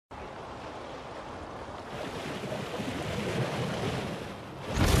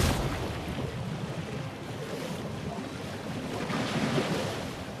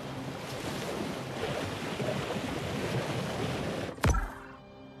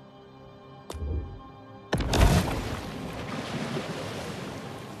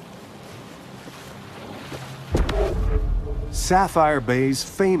Sapphire Bay's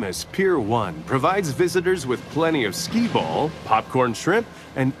famous Pier 1 provides visitors with plenty of skee ball, popcorn shrimp,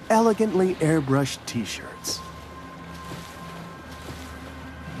 and elegantly airbrushed t-shirts.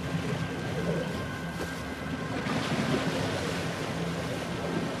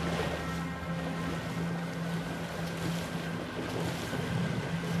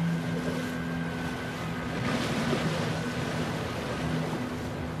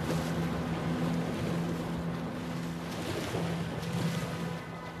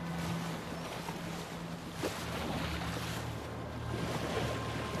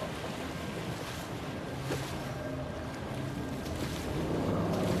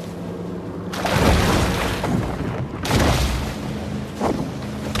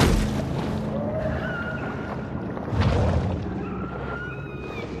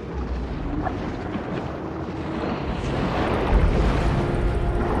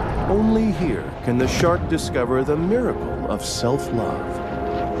 Only here can the shark discover the miracle of self-love.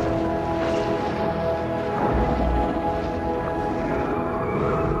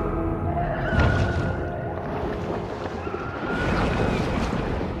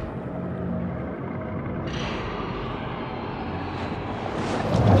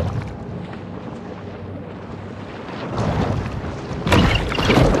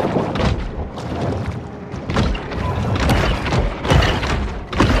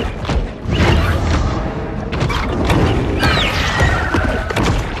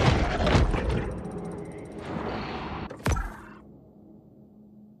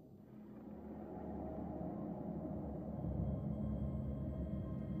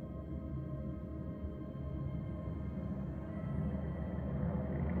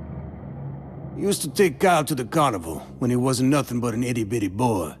 He used to take Kyle to the Carnival when he wasn't nothing but an itty-bitty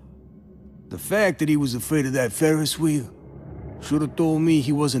boy. The fact that he was afraid of that Ferris wheel should have told me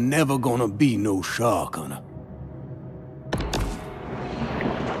he wasn't never gonna be no shark hunter.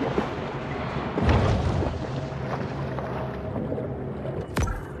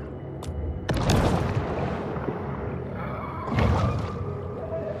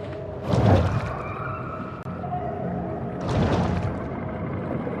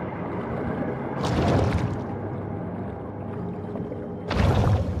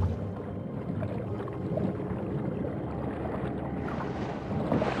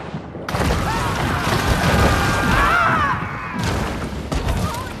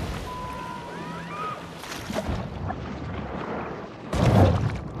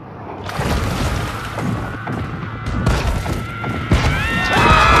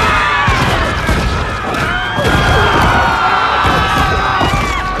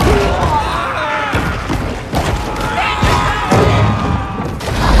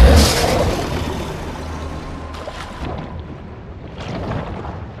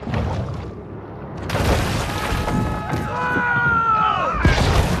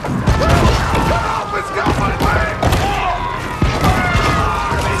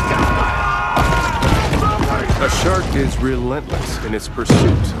 Is relentless in its pursuit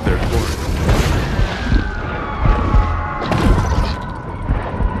of their quarry.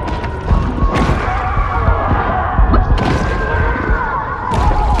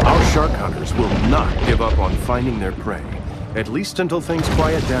 Our shark hunters will not give up on finding their prey, at least until things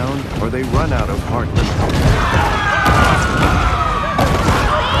quiet down or they run out of hard limits.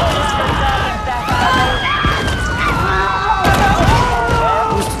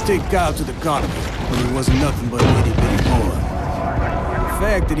 Used to take Kyle to the Carnival when he wasn't nothing but an itty-bitty boy. The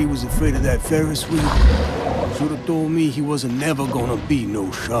fact that he was afraid of that Ferris wheel should have told me he wasn't never gonna be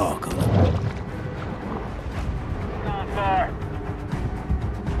no shark hunter.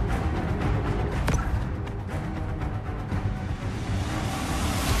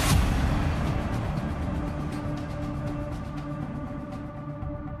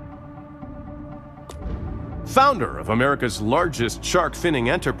 Founder of America's largest shark finning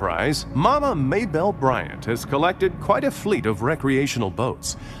enterprise, Momma Maybelle Bryant has collected quite a fleet of recreational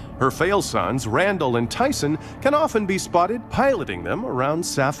boats. Her fail sons, Randall and Tyson, can often be spotted piloting them around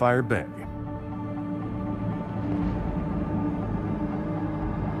Sapphire Bay.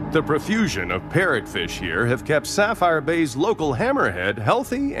 The profusion of parrotfish here have kept Sapphire Bay's local hammerhead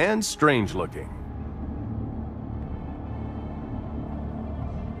healthy and strange-looking.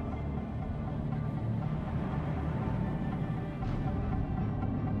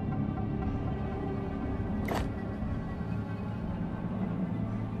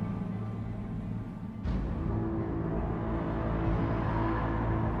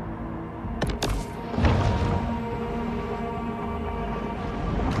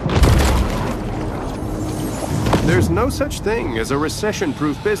 There's no such thing as a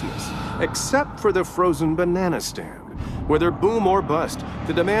recession-proof business, except for the frozen banana stand, Whether boom or bust,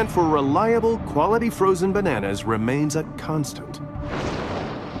 the demand for reliable, quality frozen bananas remains a constant.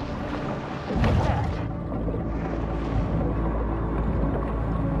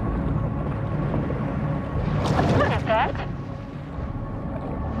 Look at that.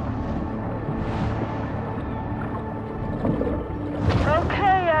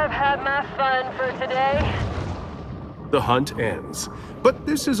 Okay, I've had my fun for today. The hunt ends, but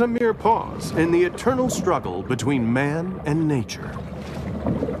this is a mere pause in the eternal struggle between man and nature.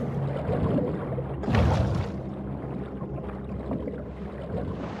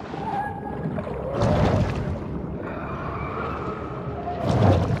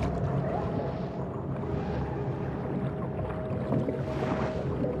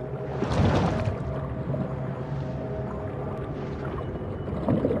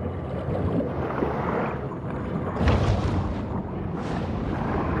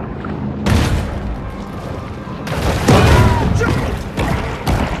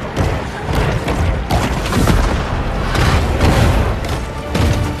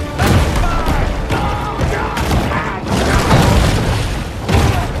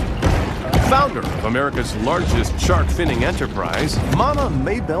 America's largest shark finning enterprise, Momma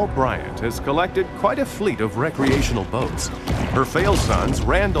Maybelle Bryant has collected quite a fleet of recreational boats. Her fail sons,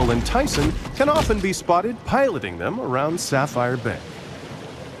 Randall and Tyson, can often be spotted piloting them around Sapphire Bay.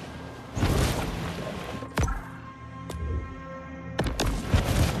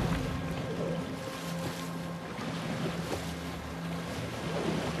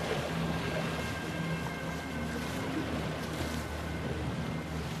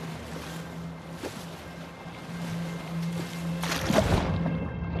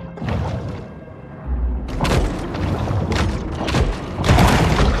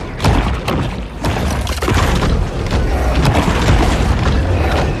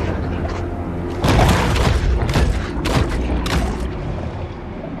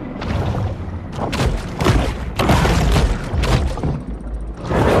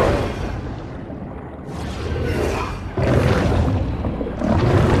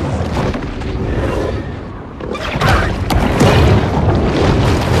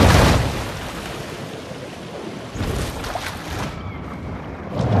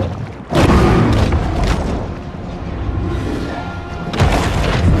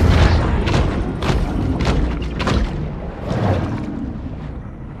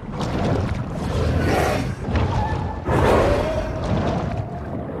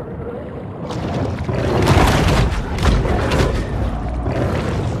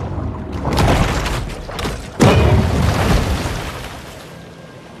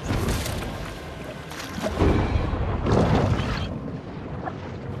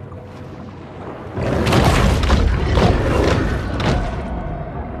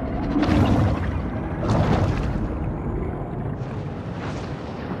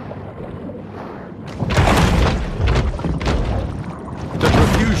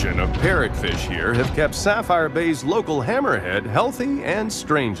 Parrotfish here have kept Sapphire Bay's local hammerhead healthy and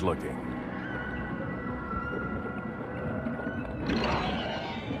strange looking.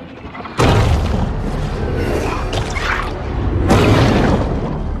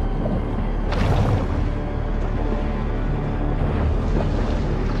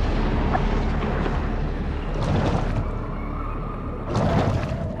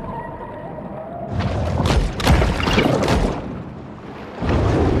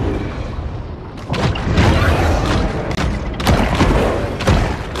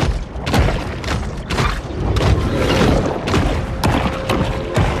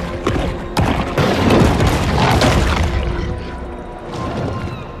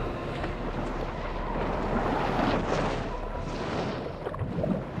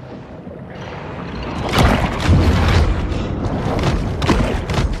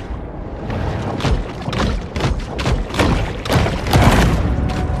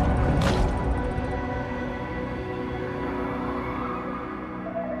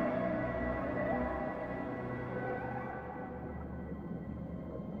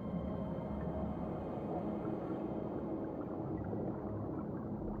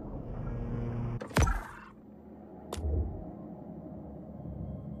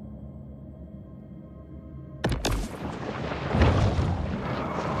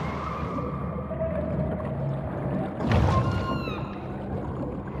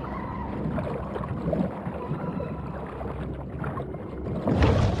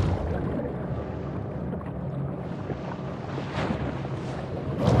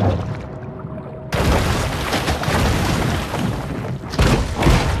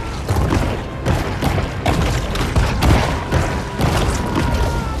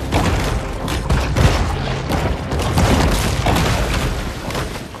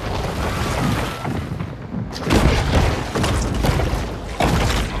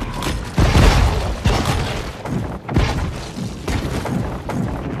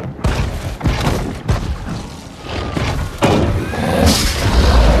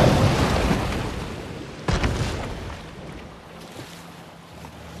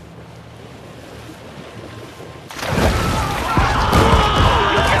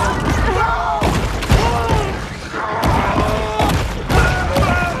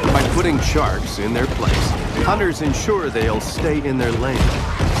 sharks in their place, hunters ensure they'll stay in their lane,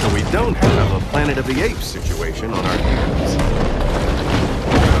 so we don't have a Planet of the Apes situation on our hands.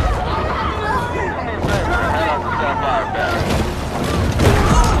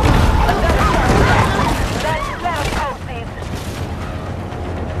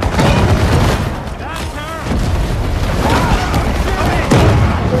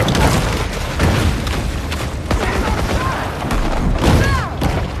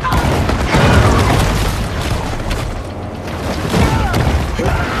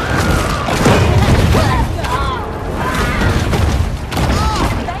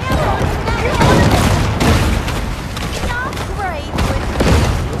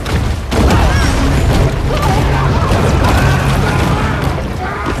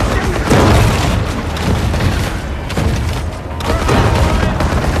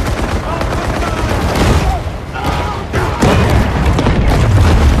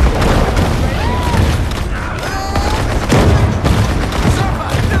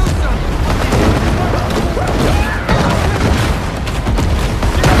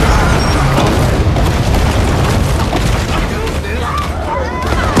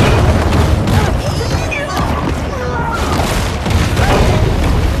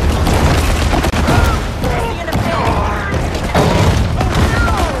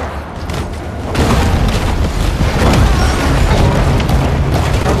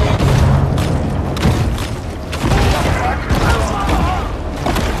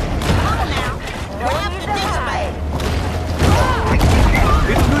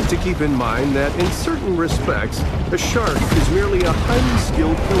 Keep in mind that in certain respects, a shark is merely a highly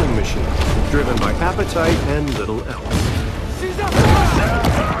skilled killing machine, driven by appetite and little else.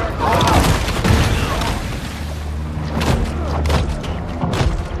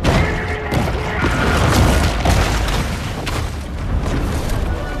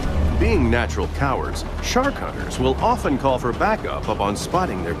 Being natural cowards, shark hunters will often call for backup upon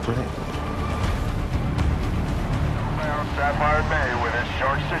spotting their prey. Sapphire Bay with a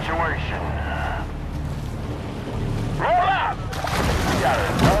shark situation. Roll up! We got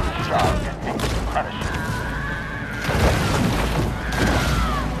another shark. Punisher.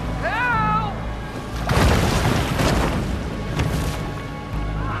 Help!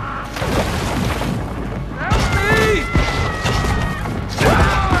 Help me!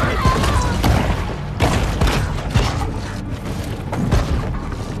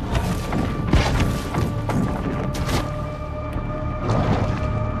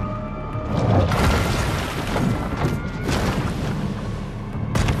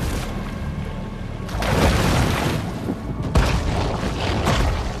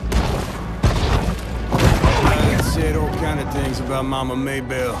 About Mama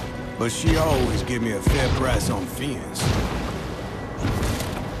Maybell, but she always give me a fair price on fins.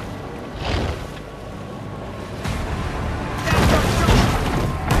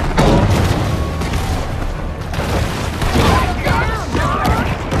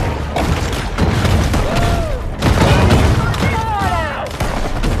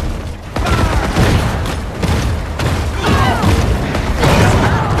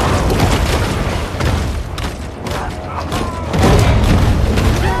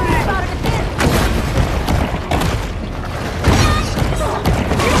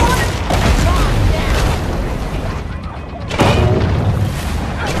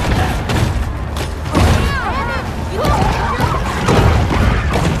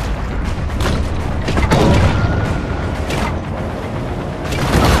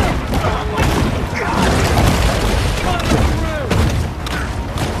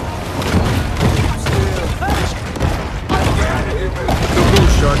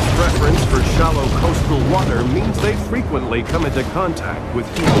 Frequently come into contact with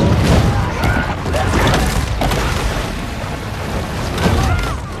humans.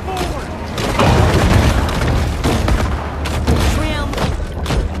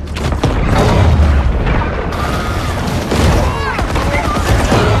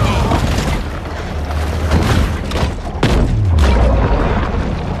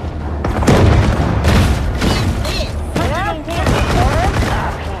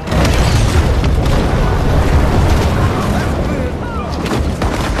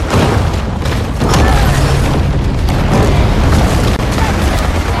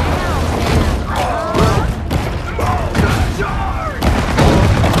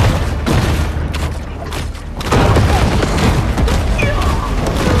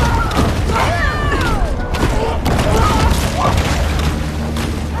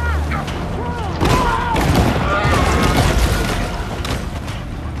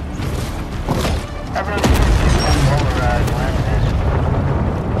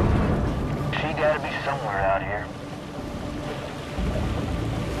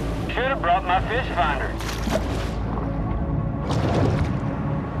 Should have brought my fish finder.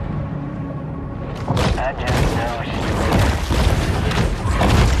 I just know she will.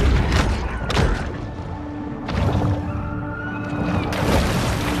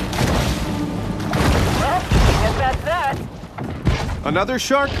 Well, guess that's that. Another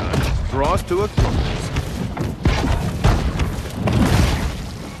shark hunt draws to a close.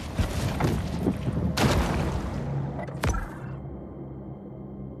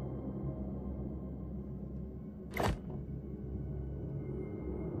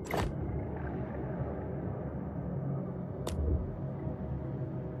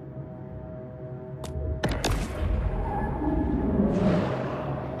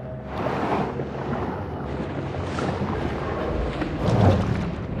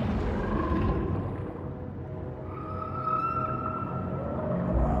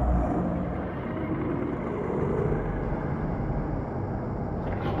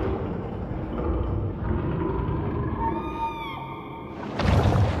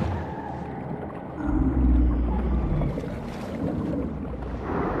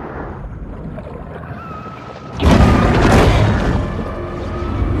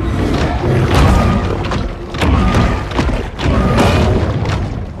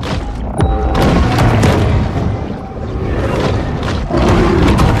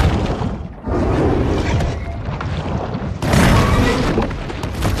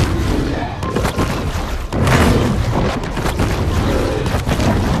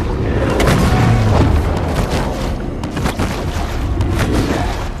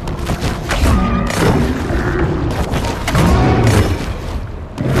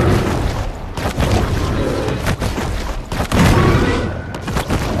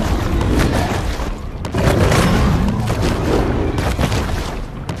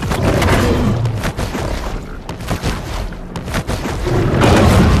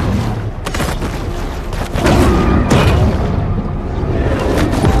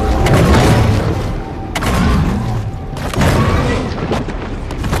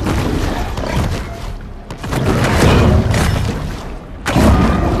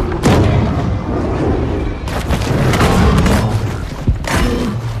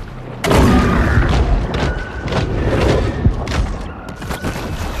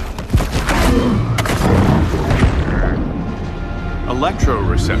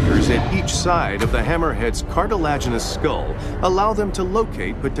 Electroreceptors at each side of the hammerhead's cartilaginous skull allow them to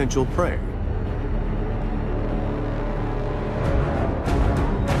locate potential prey.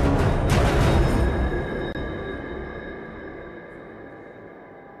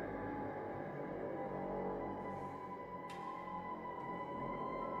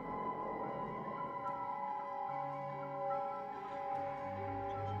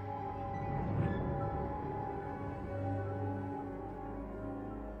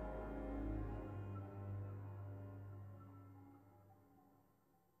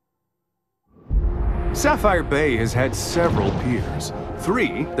 Sapphire Bay has had several piers.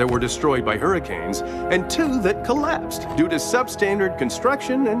 3 that were destroyed by hurricanes, and 2 that collapsed due to substandard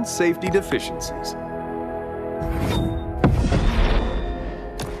construction and safety deficiencies.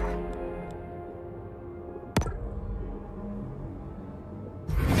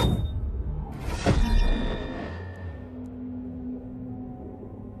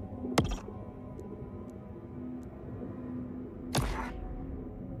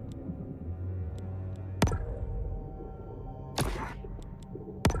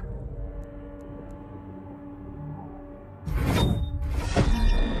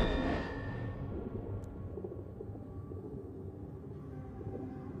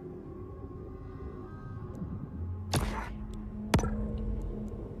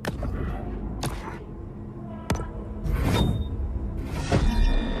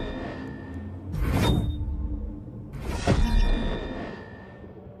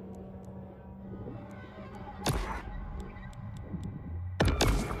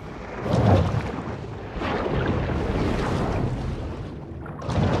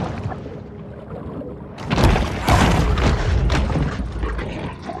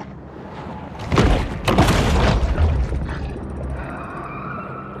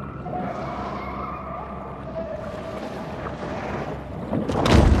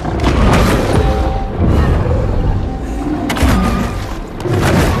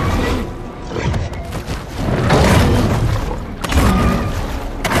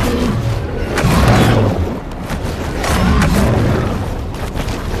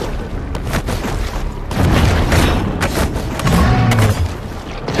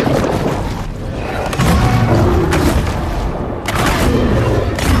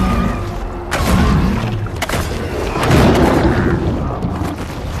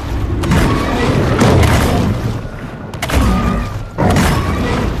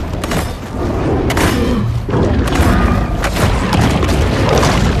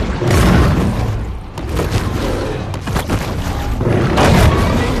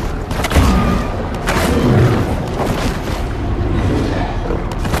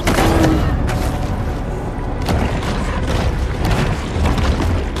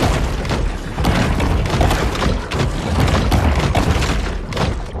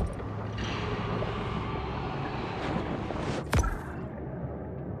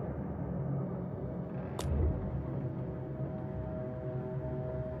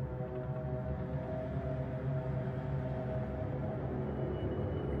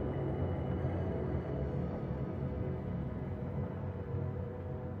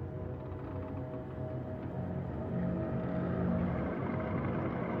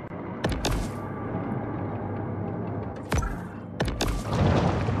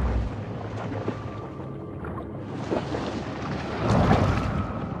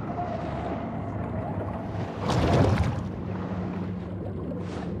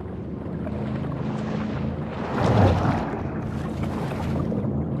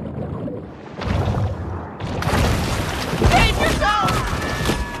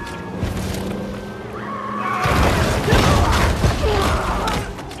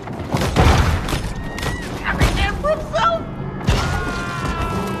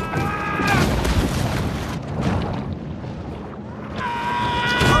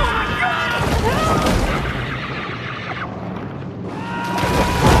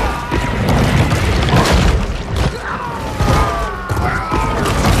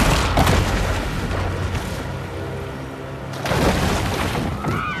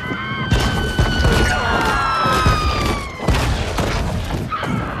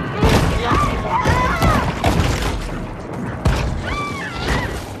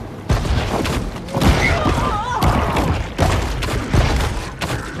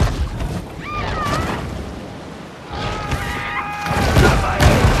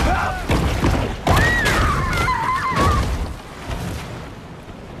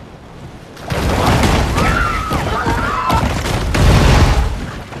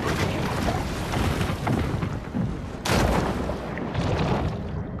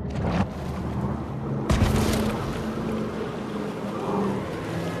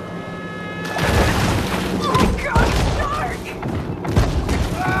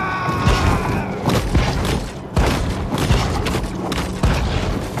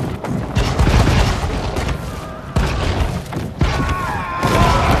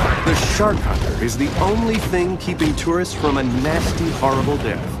 The shark hunter is the only thing keeping tourists from a nasty, horrible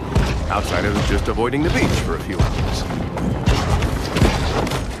death, outside of just avoiding the beach for a few hours.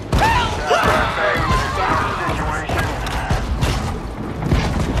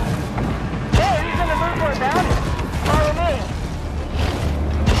 Hey, he's in the mood for a bounty. Follow me.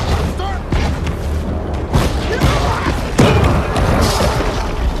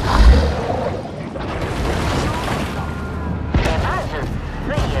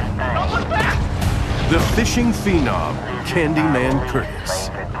 The fishing phenom, Candyman Curtis.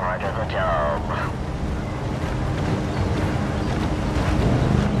 Part of the job.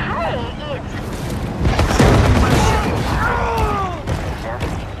 Hey,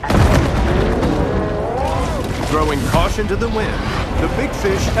 Throwing caution to the wind, the big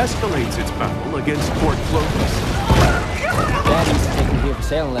fish escalates its battle against Port Clovis. Dad used to take me here for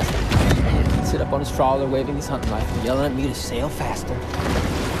sailing lessons. He'd sit up on his trawler waving his hunting rifle, yelling at me to sail faster.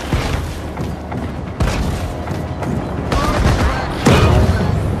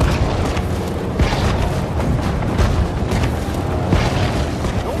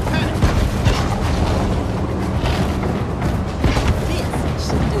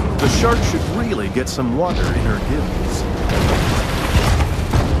 The shark should really get some water in her gills.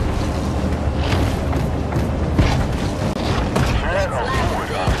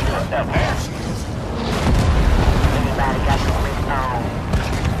 anybody got some written on?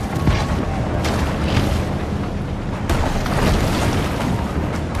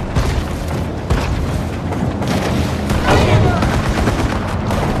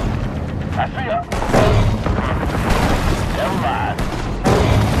 I see ya. Never mind.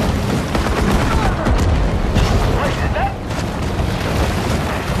 Wait, is that?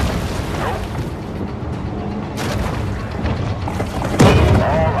 Nope.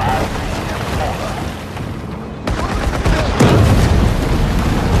 All I see is water.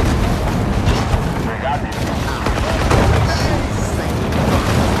 We got this.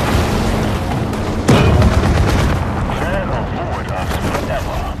 Tread avoid us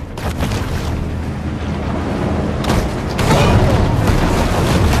forever.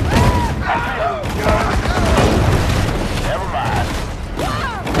 Never mind.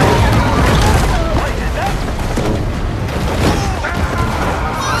 Wait, is that?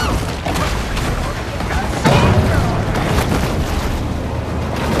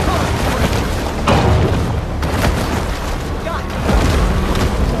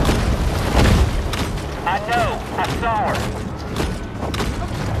 I know. I saw her.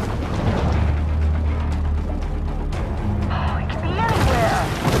 Oh, it could be anywhere.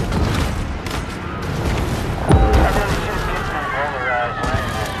 I really should get some polarized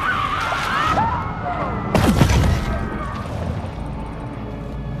lenses.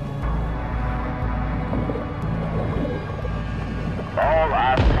 All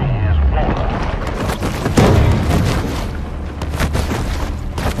I see is water.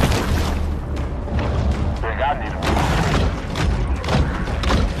 Think I need a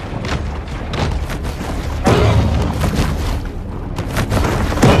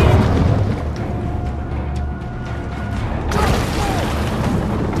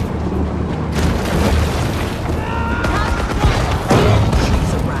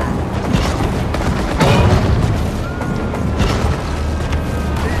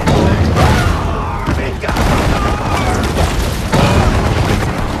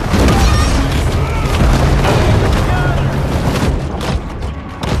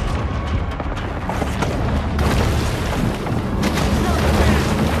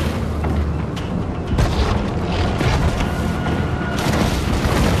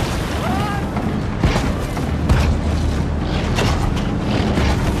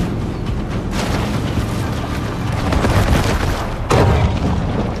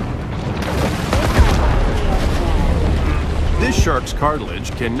This shark's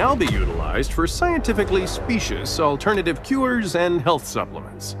cartilage can now be utilized for scientifically specious alternative cures and health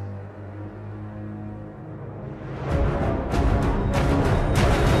supplements.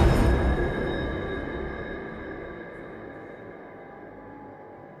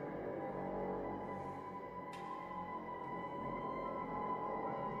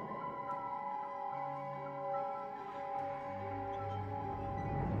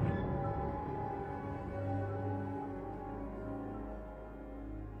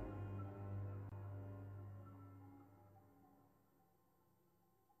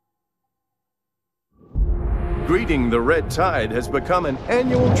 Greeting the red tide has become an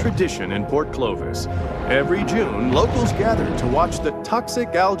annual tradition in Port Clovis. Every June, locals gather to watch the toxic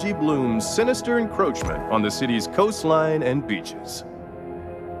algae bloom's sinister encroachment on the city's coastline and beaches.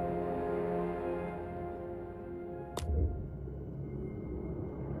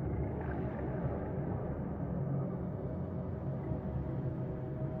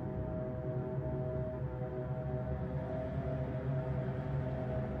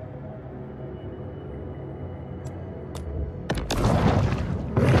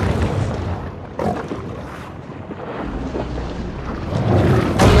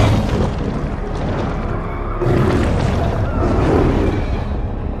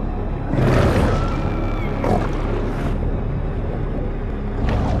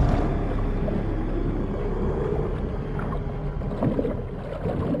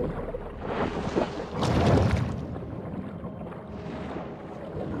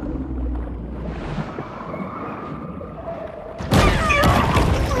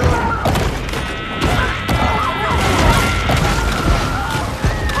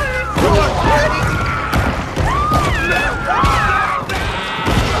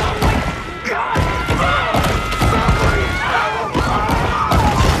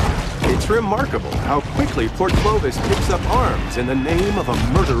 remarkable how quickly Port Clovis picks up arms in the name of a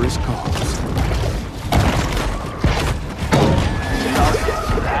murderous cause.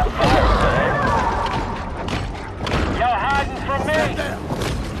 Y'all hiding from me?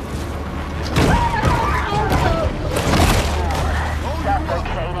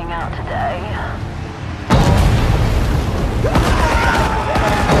 Suffocating out today.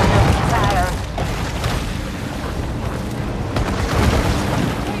 Fire.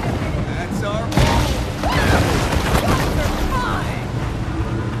 That's our...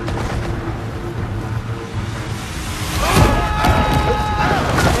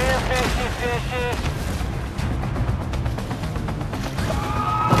 Here, fishy, fishy.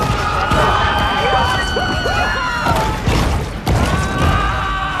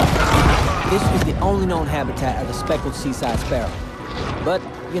 This is the only known habitat of the speckled seaside sparrow. But,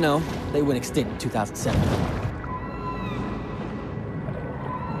 you know, they went extinct in 2007.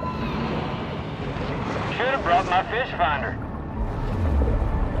 Should have brought my fish finder.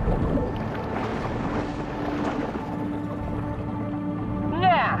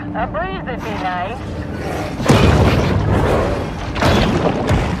 Yeah, a breeze would be nice.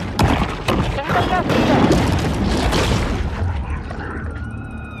 Anybody else see that?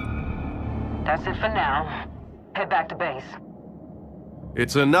 That's it for now. Head back to base.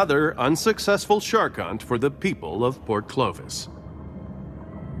 It's another unsuccessful shark hunt for the people of Port Clovis.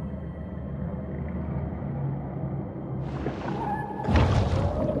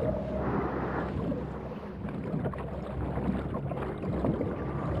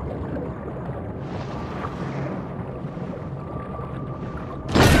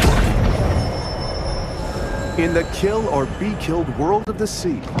 In the kill or be killed world of the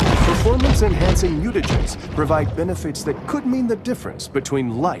sea, performance-enhancing mutagens provide benefits that could mean the difference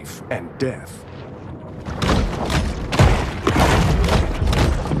between life and death.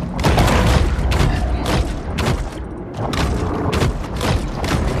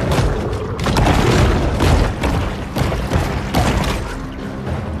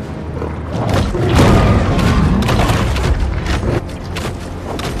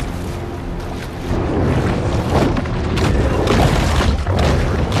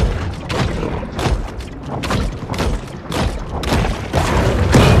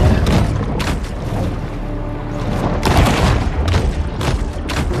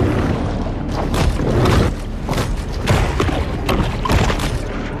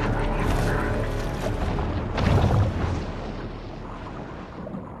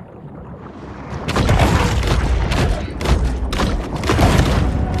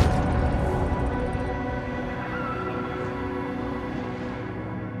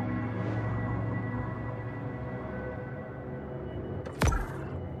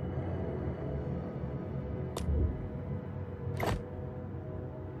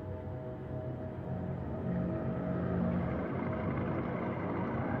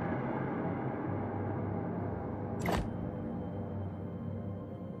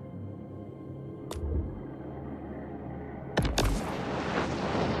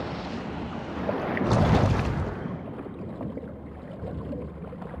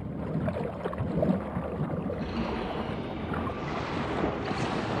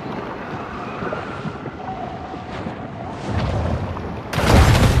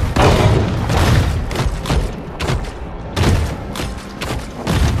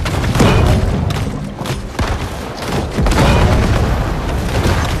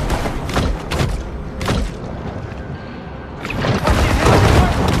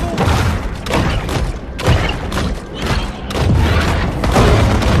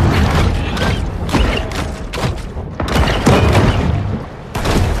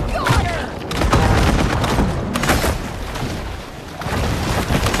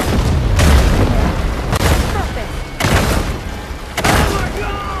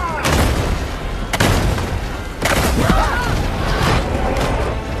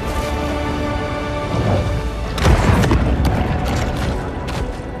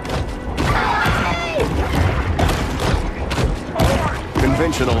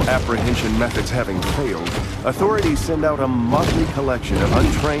 Conventional apprehension methods having failed, authorities send out a motley collection of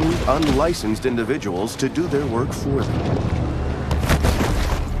untrained, unlicensed individuals to do their work for them.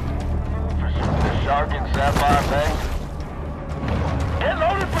 The shark in Sapphire Bay? Get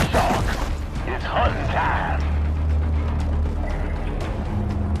loaded for shark. It's hunting time.